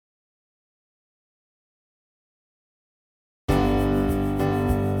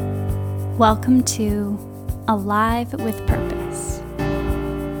Welcome to Alive with Purpose.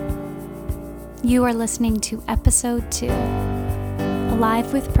 You are listening to Episode 2,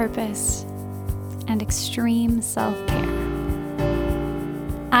 Alive with Purpose and Extreme Self-Care.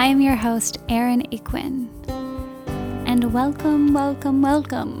 I am your host, Erin Equin, and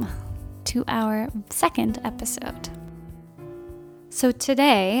welcome to our second episode. So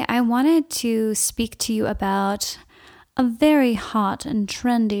today, I wanted to speak to you about a very hot and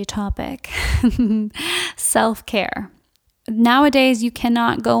trendy topic, self-care. Nowadays, you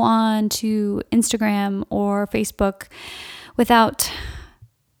cannot go on to Instagram or Facebook without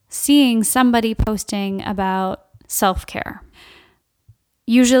seeing somebody posting about self-care.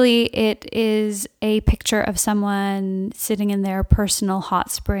 Usually it is a picture of someone sitting in their personal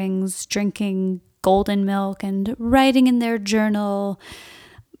hot springs, drinking golden milk and writing in their journal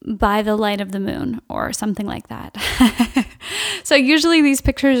by the light of the moon or something like that. So usually these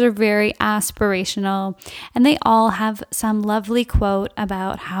pictures are very aspirational and they all have some lovely quote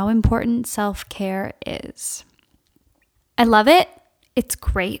about how important self-care is. I love it. It's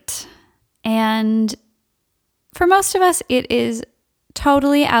great. And for most of us, it is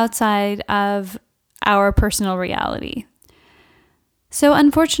totally outside of our personal reality. So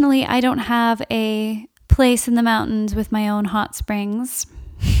unfortunately, I don't have a place in the mountains with my own hot springs.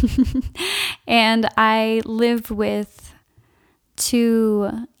 And I live with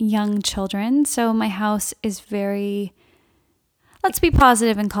 2 young children, so my house is very, let's be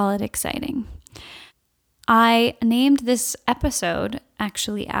positive and call it exciting. I named this episode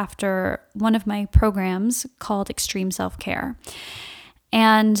actually after one of my programs called Extreme Self-Care.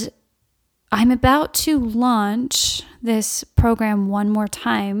 And I'm about to launch this program one more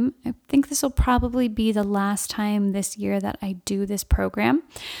time. I think this will probably be the last time this year that I do this program.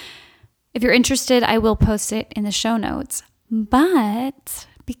 If you're interested, I will post it in the show notes. But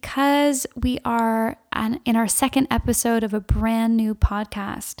because we are in our second episode of a brand new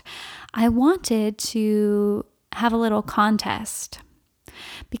podcast, I wanted to have a little contest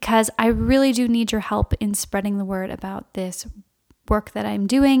because I really do need your help in spreading the word about this work that I'm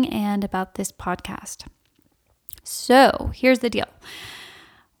doing and about this podcast. So here's the deal.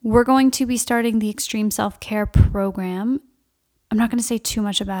 We're going to be starting the Extreme Self-Care program. I'm not going to say too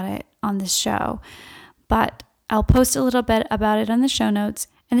much about it on this show, but I'll post a little bit about it on the show notes.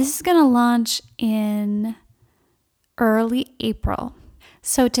 And this is going to launch in early April.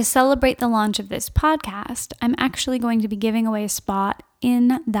 So to celebrate the launch of this podcast, I'm actually going to be giving away a spot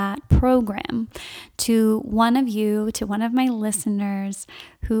in that program to one of you, to one of my listeners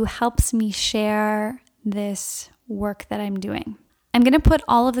who helps me share this work that I'm doing. I'm going to put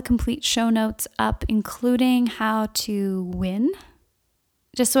all of the complete show notes up, including how to win,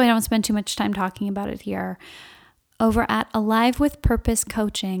 just so I don't spend too much time talking about it here, over at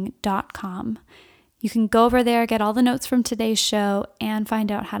alivewithpurposecoaching.com. You can go over there, get all the notes from today's show, and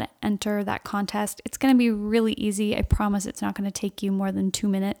find out how to enter that contest. It's going to be really easy. I promise it's not going to take you more than 2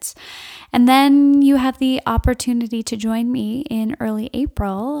 minutes. And then you have the opportunity to join me in early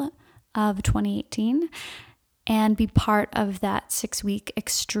April of 2018 and be part of that 6-week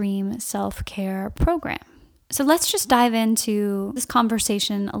extreme self-care program. So let's just dive into this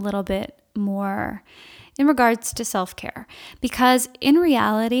conversation a little bit more in regards to self-care. Because in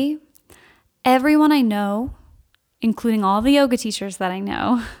reality, everyone I know, including all the yoga teachers that I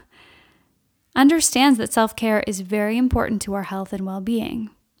know, understands that self-care is very important to our health and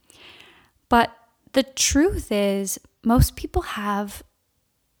well-being. But the truth is, most people have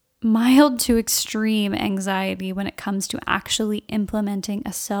mild to extreme anxiety when it comes to actually implementing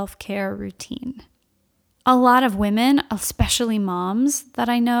a self-care routine. A lot of women, especially moms that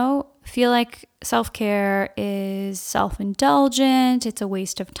I know, feel like self-care is self-indulgent, it's a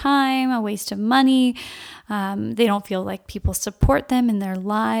waste of time, a waste of money. They don't feel like people support them in their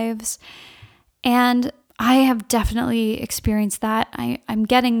lives. And I have definitely experienced that. I'm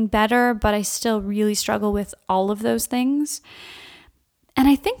getting better, but I still really struggle with all of those things. And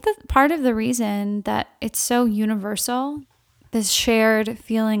I think that part of the reason that it's so universal, this shared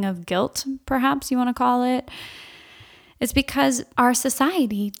feeling of guilt, perhaps you want to call it, is because our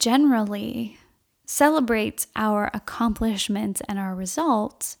society generally celebrates our accomplishments and our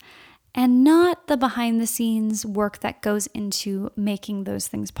results and not the behind the scenes work that goes into making those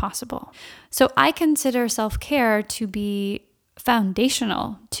things possible. So I consider self-care to be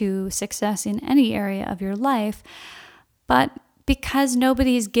foundational to success in any area of your life, but because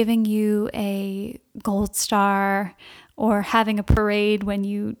nobody's giving you a gold star or having a parade when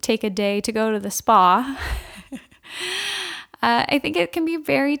you take a day to go to the spa, I think it can be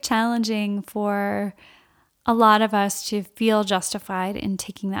very challenging for a lot of us to feel justified in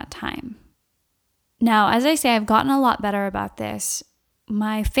taking that time. Now, as I say, I've gotten a lot better about this.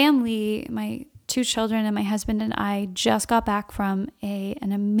 My family, my 2 children and my husband and I just got back from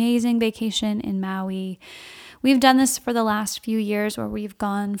an amazing vacation in Maui. We've done this for the last few years where we've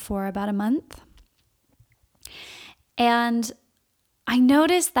gone for about a month. And I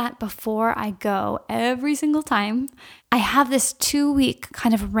noticed that before I go, every single time, I have this 2-week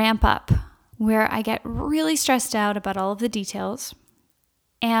kind of ramp up where I get really stressed out about all of the details.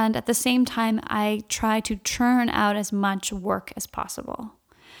 And at the same time, I try to churn out as much work as possible.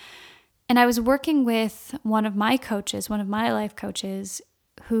 And I was working with one of my life coaches,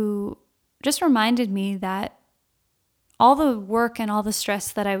 who just reminded me that all the work and all the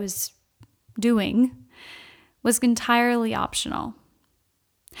stress that I was doing was entirely optional.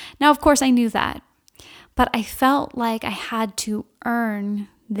 Now, of course, I knew that, but I felt like I had to earn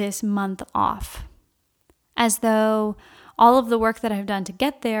this month off, as though all of the work that I've done to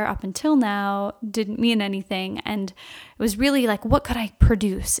get there up until now didn't mean anything. And it was really like, what could I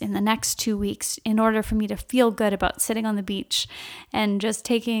produce in the next 2 weeks in order for me to feel good about sitting on the beach and just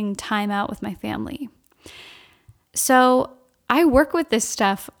taking time out with my family? So I work with this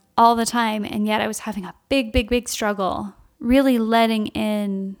stuff all the time, and yet I was having a big struggle really letting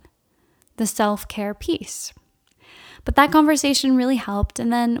in the self-care piece. But that conversation really helped.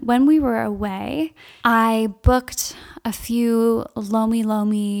 And then when we were away, I booked a few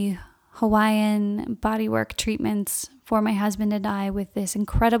Lomi Hawaiian bodywork treatments for my husband and I with this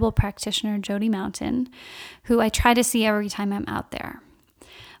incredible practitioner, Jody Mountain, who I try to see every time I'm out there.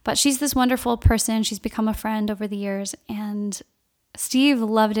 But she's this wonderful person. She's become a friend over the years. And Steve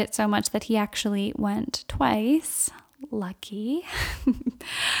loved it so much that he actually went twice. Lucky.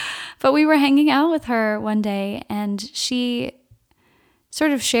 But we were hanging out with her one day, and she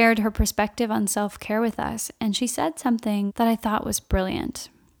sort of shared her perspective on self-care with us. And she said something that I thought was brilliant.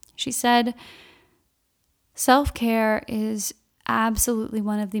 She said, self-care is absolutely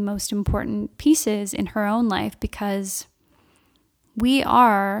one of the most important pieces in her own life, because we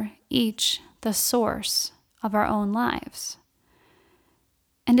are each the source of our own lives.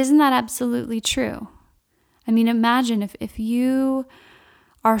 And isn't that absolutely true? I mean, imagine if you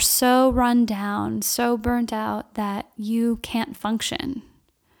are so run down, so burnt out that you can't function,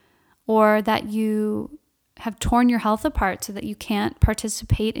 or that you have torn your health apart so that you can't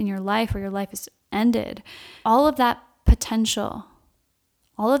participate in your life, or your life is ended. All of that potential,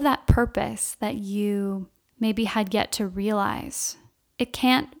 all of that purpose that you maybe had yet to realize, it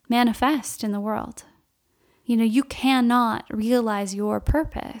can't manifest in the world. You know, you cannot realize your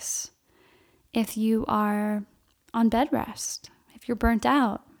purpose if you are on bed rest, if you're burnt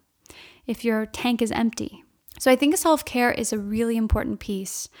out, if your tank is empty. So I think self-care is a really important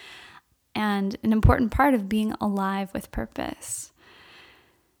piece and an important part of being alive with purpose.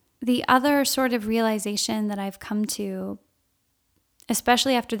 The other sort of realization that I've come to,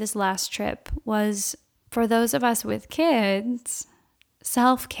 especially after this last trip, was for those of us with kids,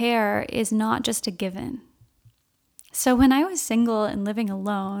 self-care is not just a given. So when I was single and living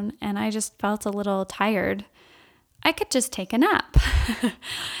alone and I just felt a little tired, I could just take a nap.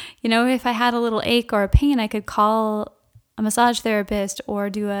 You know, if I had a little ache or a pain, I could call a massage therapist or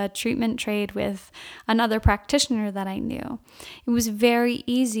do a treatment trade with another practitioner that I knew. It was very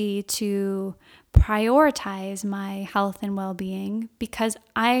easy to prioritize my health and well-being because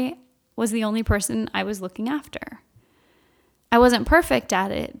I was the only person I was looking after. I wasn't perfect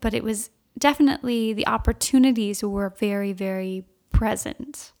at it, but it was definitely the opportunities were very, very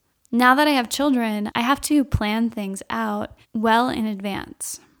present. Now that I have children, I have to plan things out well in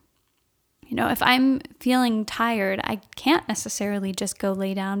advance. You know, if I'm feeling tired, I can't necessarily just go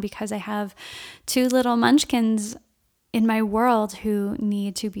lay down because I have 2 little munchkins in my world who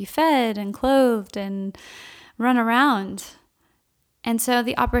need to be fed and clothed and run around. And so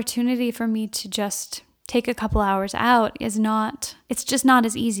the opportunity for me to just take a couple hours out it's just not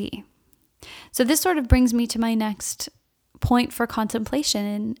as easy. So this sort of brings me to my next point for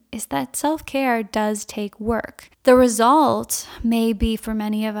contemplation, is that self-care does take work. The result may be for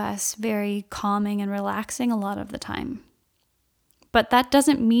many of us very calming and relaxing a lot of the time. But that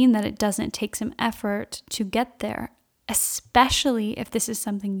doesn't mean that it doesn't take some effort to get there, especially if this is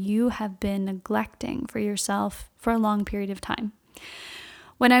something you have been neglecting for yourself for a long period of time.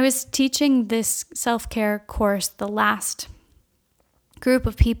 When I was teaching this self-care course, the last group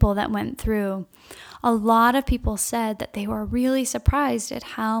of people that went through, a lot of people said that they were really surprised at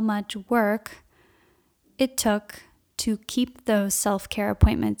how much work it took to keep those self-care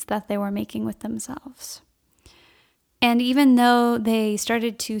appointments that they were making with themselves. And even though they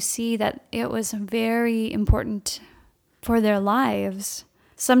started to see that it was very important for their lives,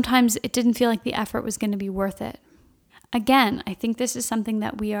 sometimes it didn't feel like the effort was going to be worth it. Again, I think this is something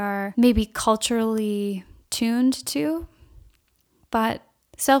that we are maybe culturally tuned to, but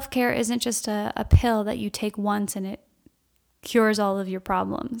self-care isn't just a pill that you take once and it cures all of your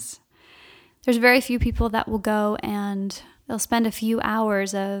problems. There's very few people that will go and they'll spend a few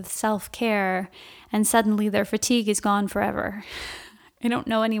hours of self-care and suddenly their fatigue is gone forever. I don't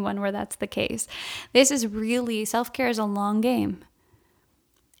know anyone where that's the case. Self-care is a long game.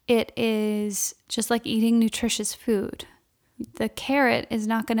 It is just like eating nutritious food. The carrot is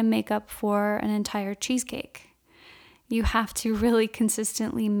not going to make up for an entire cheesecake. You have to really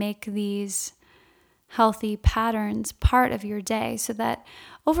consistently make these healthy patterns part of your day so that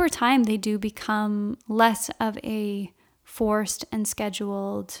over time they do become less of a forced and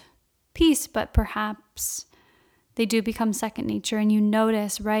scheduled piece, but perhaps they do become second nature and you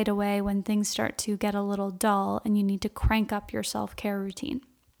notice right away when things start to get a little dull and you need to crank up your self-care routine.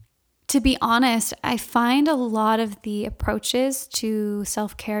 To be honest, I find a lot of the approaches to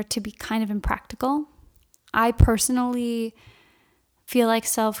self-care to be kind of impractical. I personally feel like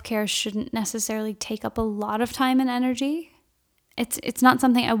self-care shouldn't necessarily take up a lot of time and energy. It's not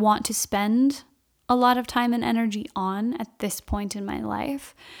something I want to spend a lot of time and energy on at this point in my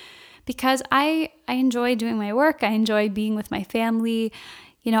life because I enjoy doing my work. I enjoy being with my family.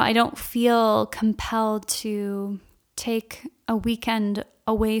 I don't feel compelled to take a weekend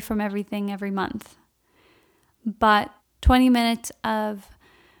away from everything every month. But 20 minutes of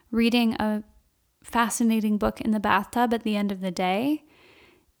reading a fascinating book in the bathtub at the end of the day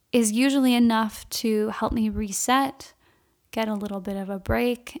is usually enough to help me reset, get a little bit of a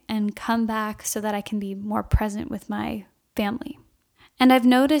break, and come back so that I can be more present with my family. And I've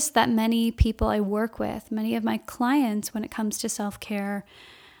noticed that many people I work with, many of my clients, when it comes to self-care,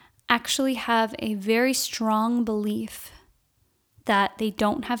 actually have a very strong belief that they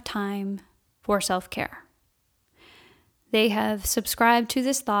don't have time for self-care. They have subscribed to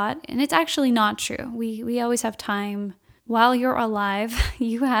this thought, and it's actually not true. We always have time. While you're alive,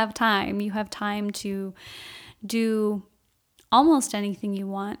 you have time. You have time to do almost anything you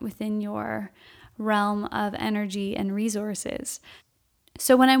want within your realm of energy and resources.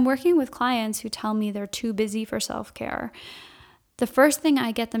 So when I'm working with clients who tell me they're too busy for self-care, the first thing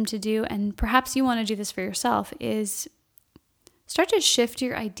I get them to do, and perhaps you want to do this for yourself, is start to shift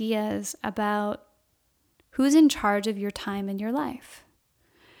your ideas about who's in charge of your time in your life.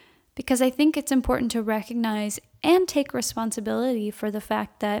 Because I think it's important to recognize and take responsibility for the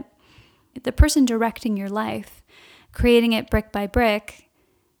fact that the person directing your life, creating it brick by brick,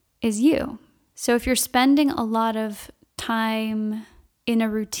 is you. So if you're spending a lot of time in a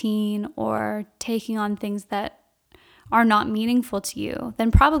routine or taking on things that are not meaningful to you, then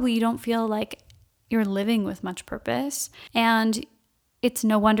probably you don't feel like you're living with much purpose. And it's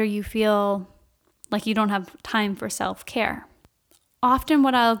no wonder you feel like you don't have time for self-care. Often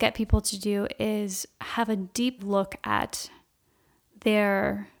what I'll get people to do is have a deep look at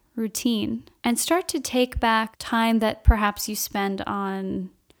their routine and start to take back time that perhaps you spend on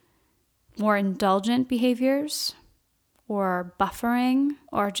more indulgent behaviors or buffering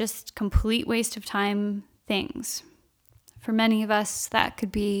or just complete waste of time things. For many of us, that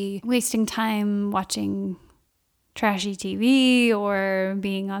could be wasting time watching trashy TV or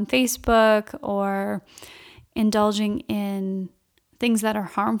being on Facebook or indulging in things that are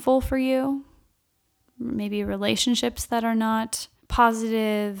harmful for you, maybe relationships that are not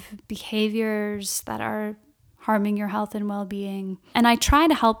positive, behaviors that are harming your health and well-being. And I try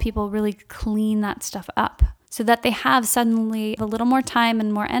to help people really clean that stuff up so that they have suddenly a little more time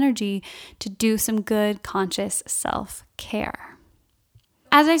and more energy to do some good, conscious self-care.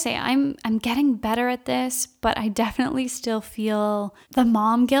 As I say, I'm getting better at this, but I definitely still feel the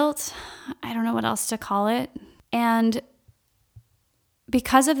mom guilt. I don't know what else to call it. And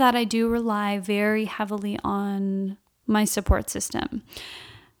because of that, I do rely very heavily on my support system.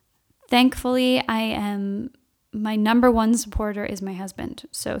 Thankfully, my number one supporter is my husband.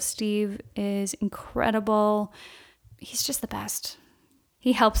 So Steve is incredible. He's just the best.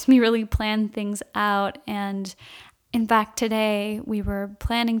 He helps me really plan things out. And in fact, today we were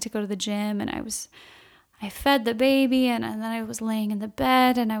planning to go to the gym and I fed the baby and then I was laying in the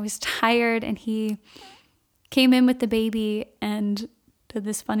bed and I was tired and he came in with the baby and did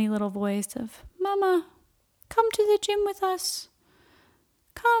this funny little voice of, "Mama, come to the gym with us.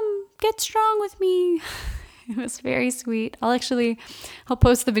 Come, get strong with me." It was very sweet. I'll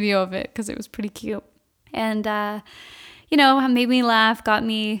post the video of it because it was pretty cute. And, made me laugh, got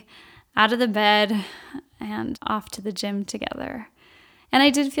me out of the bed and off to the gym together. And I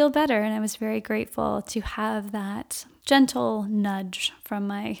did feel better, and I was very grateful to have that gentle nudge from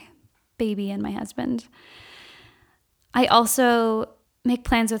my baby and my husband. I also make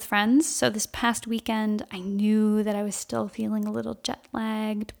plans with friends. So this past weekend, I knew that I was still feeling a little jet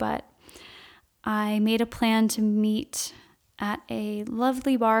lagged, but I made a plan to meet at a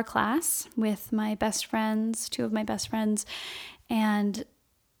lovely barre class with my best friends, two of my best friends. And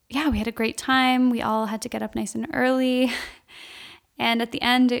yeah, we had a great time. We all had to get up nice and early. And at the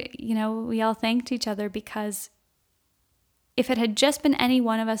end, we all thanked each other, because if it had just been any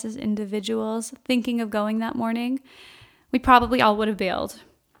one of us as individuals thinking of going that morning, we probably all would have bailed.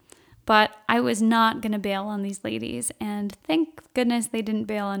 But I was not going to bail on these ladies, and thank goodness they didn't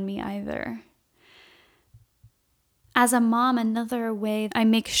bail on me either. As a mom, another way I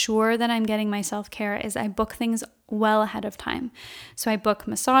make sure that I'm getting my self-care is I book things well ahead of time. So I book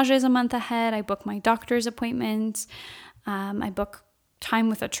massages a month ahead, I book my doctor's appointments, I book time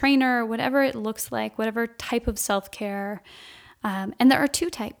with a trainer, whatever it looks like, whatever type of self-care. And there are 2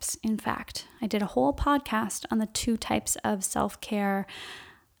 types, in fact. I did a whole podcast on the 2 types of self-care.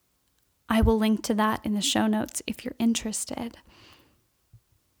 I will link to that in the show notes if you're interested.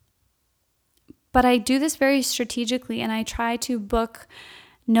 But I do this very strategically, and I try to book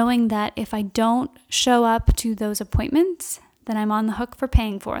knowing that if I don't show up to those appointments, then I'm on the hook for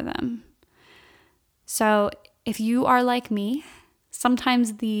paying for them. So if you are like me,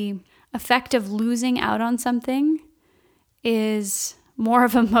 sometimes the effect of losing out on something is more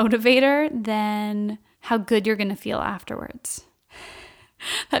of a motivator than how good you're going to feel afterwards.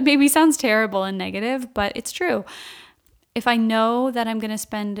 That maybe sounds terrible and negative, but it's true. If I know that I'm going to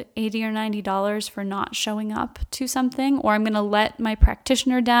spend $80 or $90 for not showing up to something, or I'm going to let my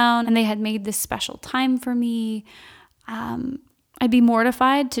practitioner down and they had made this special time for me, I'd be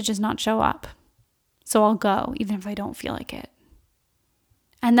mortified to just not show up. So I'll go, even if I don't feel like it.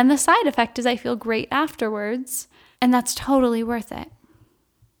 And then the side effect is I feel great afterwards, and that's totally worth it.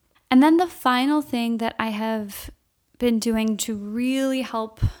 And then the final thing that I have been doing to really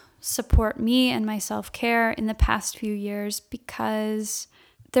help support me and my self-care in the past few years, because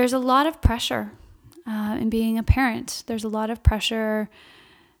there's a lot of pressure in being a parent. There's a lot of pressure.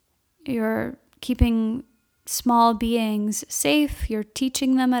 You're keeping small beings safe. You're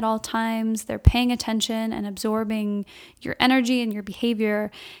teaching them at all times. They're paying attention and absorbing your energy and your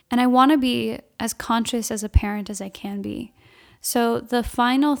behavior. And I want to be as conscious as a parent as I can be. So the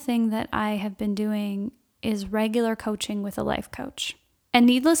final thing that I have been doing is regular coaching with a life coach. And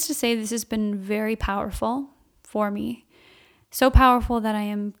needless to say, this has been very powerful for me. So powerful that I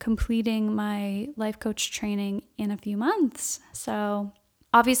am completing my life coach training in a few months. So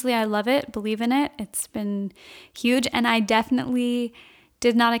obviously I love it, believe in it. It's been huge, and I definitely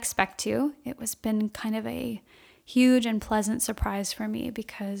did not expect to. It was been kind of a huge and pleasant surprise for me,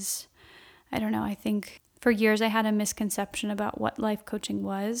 because I don't know, I think for years I had a misconception about what life coaching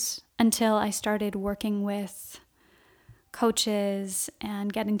was until I started working with coaches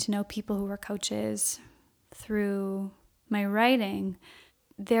and getting to know people who were coaches through my writing.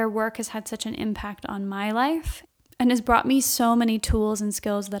 Their work has had such an impact on my life and has brought me so many tools and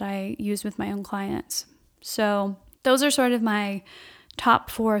skills that I use with my own clients. So those are sort of my top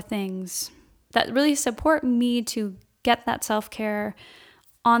 4 things that really support me to get that self-care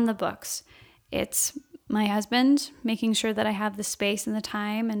on the books. It's my husband, making sure that I have the space and the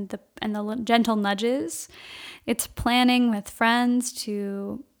time and the gentle nudges. It's planning with friends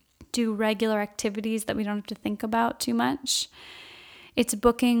to do regular activities that we don't have to think about too much. It's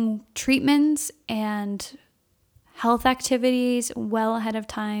booking treatments and health activities well ahead of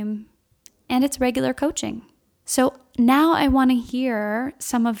time. And it's regular coaching. So now I want to hear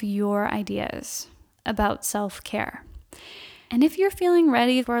some of your ideas about self-care. And if you're feeling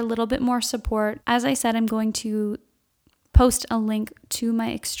ready for a little bit more support, as I said, I'm going to post a link to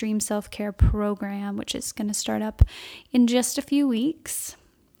my Extreme Self-Care program, which is going to start up in just a few weeks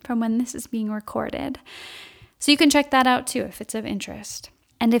from when this is being recorded. So you can check that out too if it's of interest.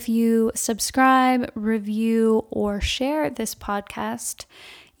 And if you subscribe, review, or share this podcast,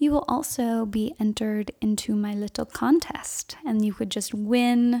 you will also be entered into my little contest, and you could just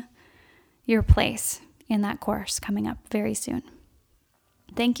win your place in that course coming up very soon.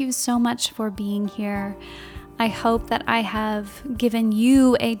 Thank you so much for being here. I hope that I have given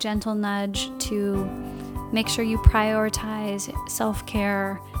you a gentle nudge to make sure you prioritize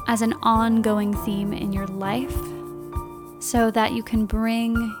self-care as an ongoing theme in your life so that you can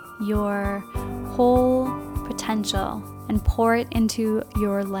bring your whole potential and pour it into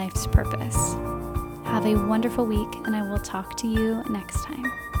your life's purpose. Have a wonderful week, and I will talk to you next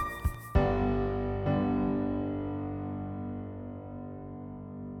time.